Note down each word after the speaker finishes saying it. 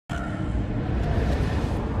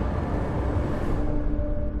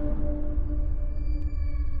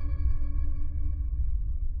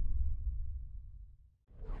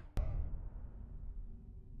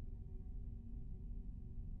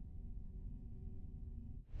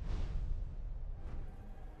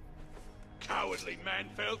Cowardly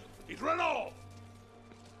man-filth! He's run off!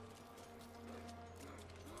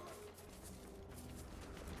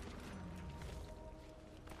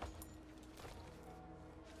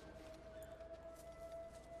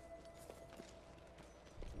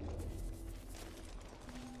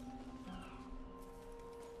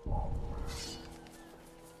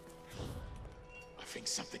 I think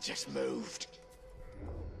something just moved.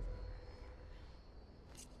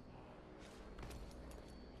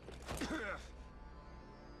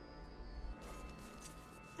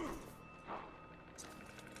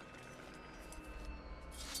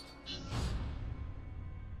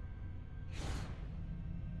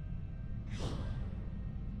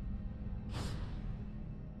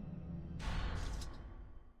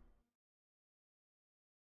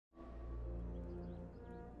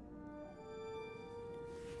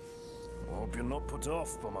 Hope you're not put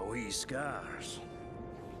off by my wee scars.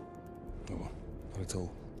 No, not at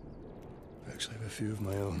all. I actually have a few of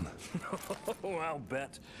my own. Oh, I'll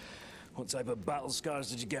bet. What type of battle scars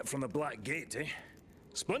did you get from the Black Gate, eh?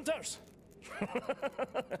 Splinters?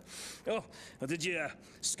 Oh, or did you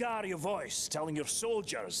scar your voice telling your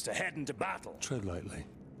soldiers to head into battle? Tread lightly.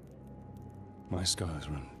 My scars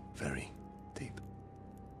run very deep.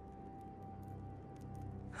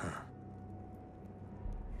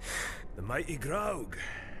 The mighty Graug.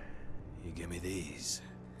 He gave me these.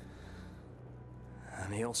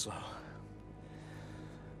 And he also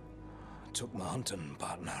took my hunting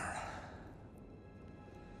partner.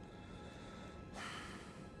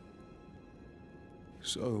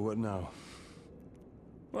 So, what now?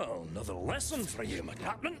 Well, another lesson for you, my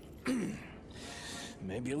captain.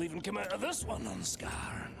 Maybe you'll even come out of this one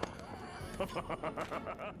unscarred.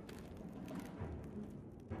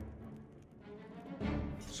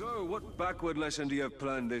 So, what backward lesson do you have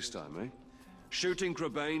planned this time, eh? Shooting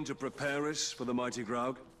Crebain to prepare us for the mighty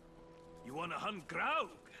Graug? You want to hunt Graug?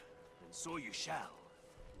 And so you shall.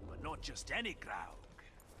 But not just any Graug.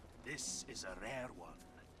 This is a rare one.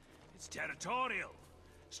 It's territorial.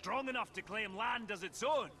 Strong enough to claim land as its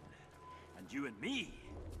own. And you and me,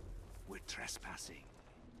 we're trespassing.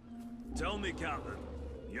 Tell me, Captain,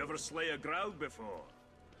 you ever slay a Graug before?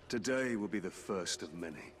 Today will be the first of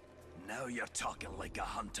many. Now you're talking like a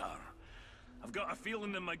hunter. I've got a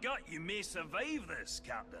feeling in my gut you may survive this,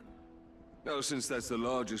 Captain. Well, since that's the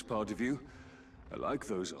largest part of you, I like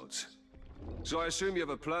those odds. So I assume you have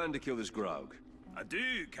a plan to kill this Graug? I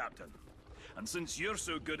do, Captain. And since you're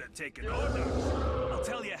so good at taking orders, I'll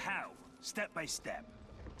tell you how, step by step.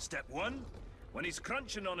 Step 1, when he's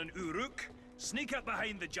crunching on an Uruk, sneak up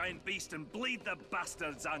behind the giant beast and bleed the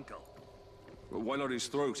bastard's ankle. Well, why not his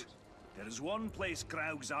throat? There is one place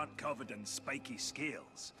Graugs aren't covered in spiky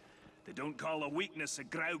scales. They don't call a weakness a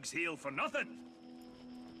Graug's heel for nothing.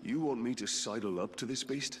 You want me to sidle up to this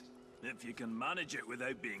beast? If you can manage it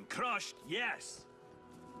without being crushed, yes.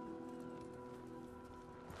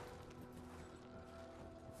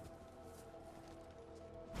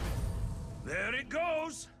 There it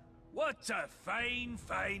goes! What a fine,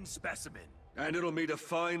 fine specimen. And it'll meet a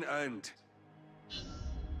fine end.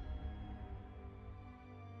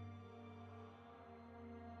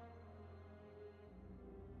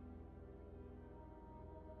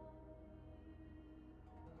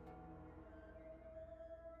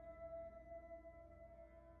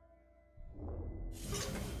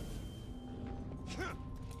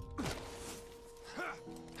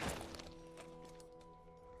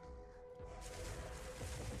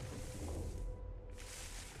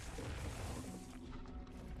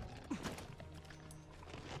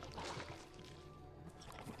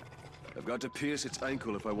 I've got to pierce its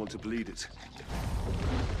ankle if I want to bleed it.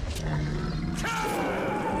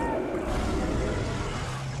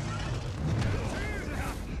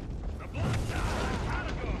 The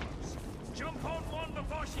Bloodstone jump on one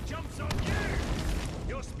before she jumps on you!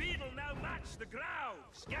 Your speed will now match the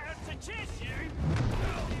Grau's. Get her to chase you!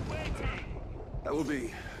 I'll be waiting! That will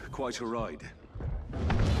be quite a ride.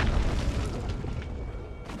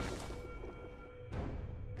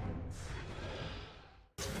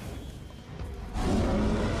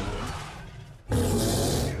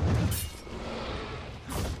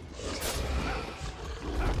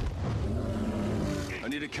 I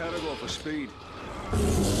need a cannonball for speed.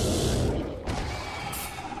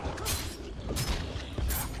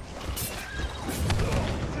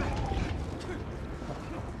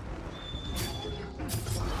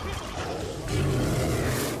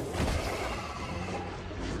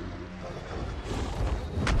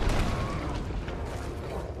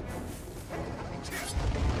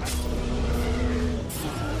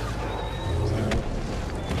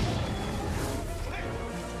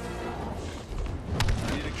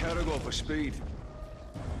 go for speed.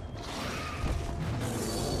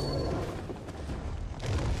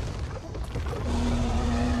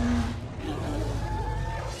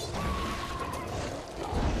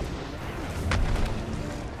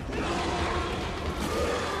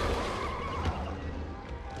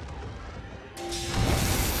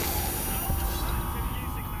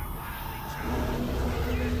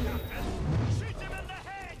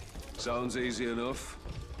 Sounds easy enough.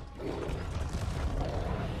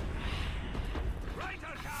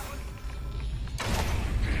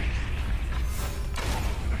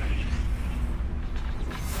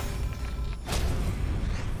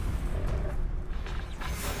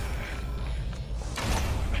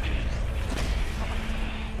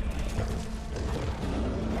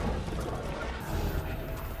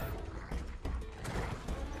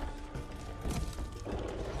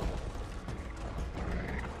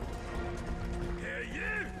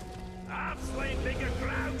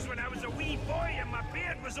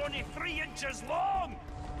 Was only 3 inches long!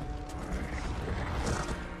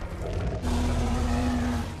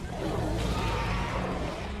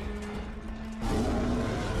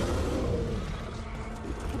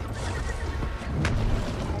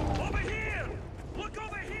 Over here! Look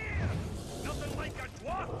over here! Nothing like a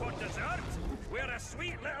dwarf for dessert! We're a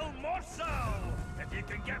sweet little morsel! If you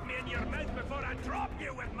can get me in your mouth before I drop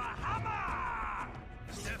you with my hammer!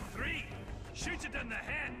 Step 3. Shoot it in the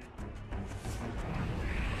head!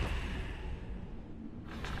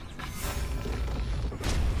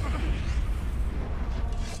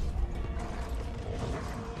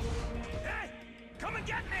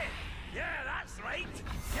 Get me! Yeah, that's right!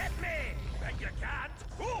 Get me! Bet you can't!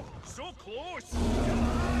 Oh, so close! Come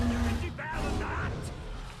on, you can do better than that!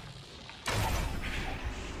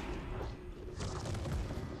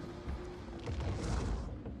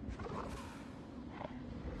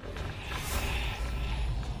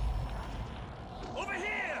 Over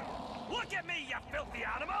here! Look at me, you filthy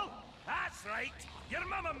animal! That's right! Your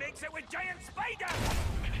mama makes it with giant spiders!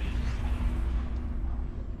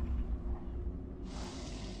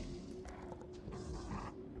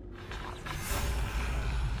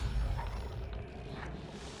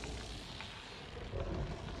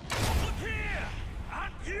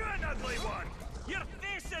 Ugly one! Your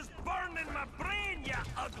face is burning my brain, you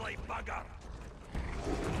ugly bugger!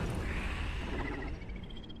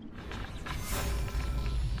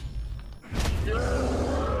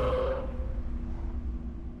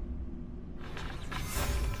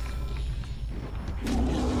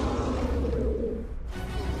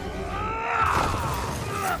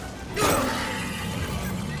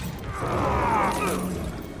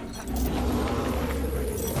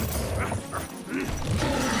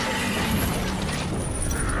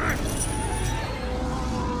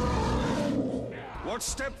 What's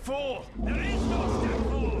step 4? There is no step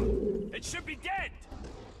 4! It should be dead!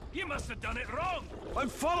 You must have done it wrong! I'm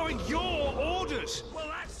following your orders! Well,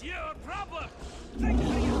 that's your problem! Think for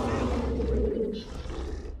yourself!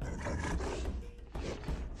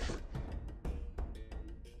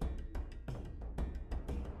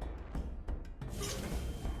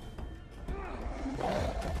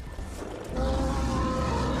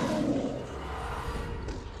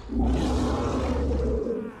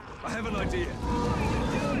 I have an idea.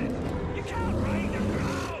 You can't ride a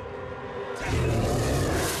crow!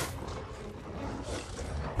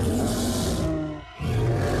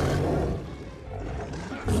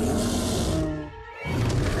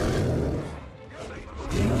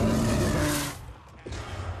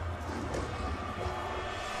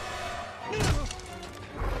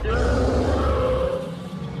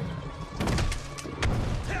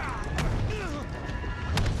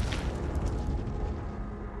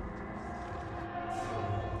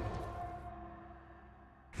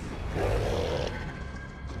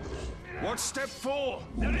 What's step 4?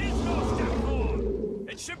 There is no step 4!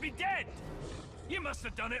 It should be dead! You must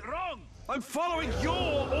have done it wrong! I'm following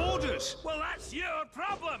your orders! Well, that's your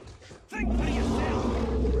problem! Think for yourself!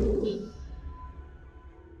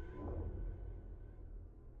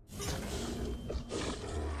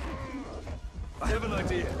 I have an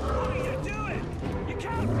idea. What are you doing? You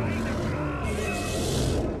can't ride a crow!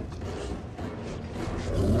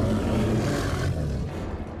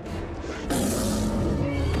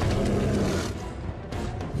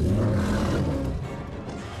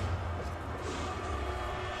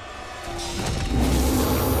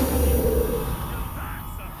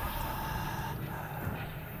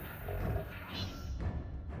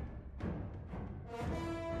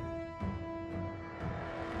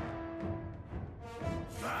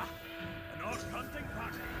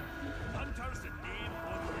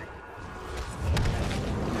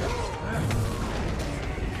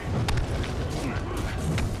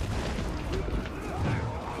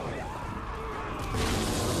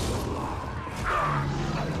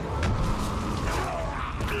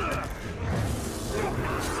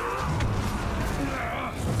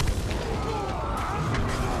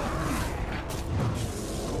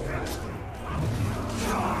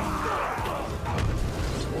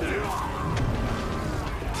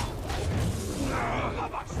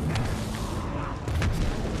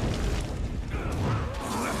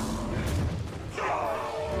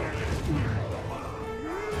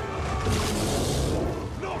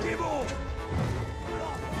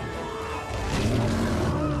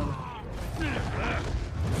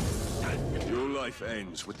 life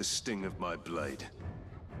ends with the sting of my blade.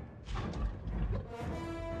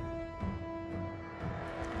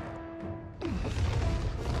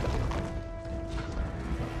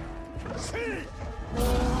 I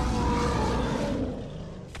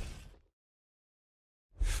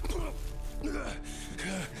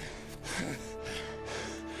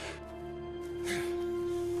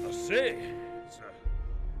say, it's a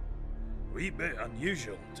wee bit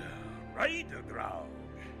unusual to ride a Graug.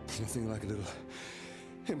 Nothing like a little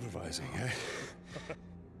improvising, eh?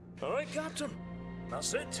 All right, Captain.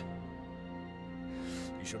 That's it.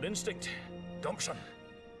 You showed instinct, gumption,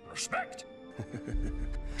 respect.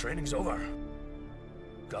 Training's over.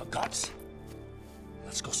 Got guts.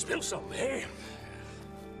 Let's go spill some, eh?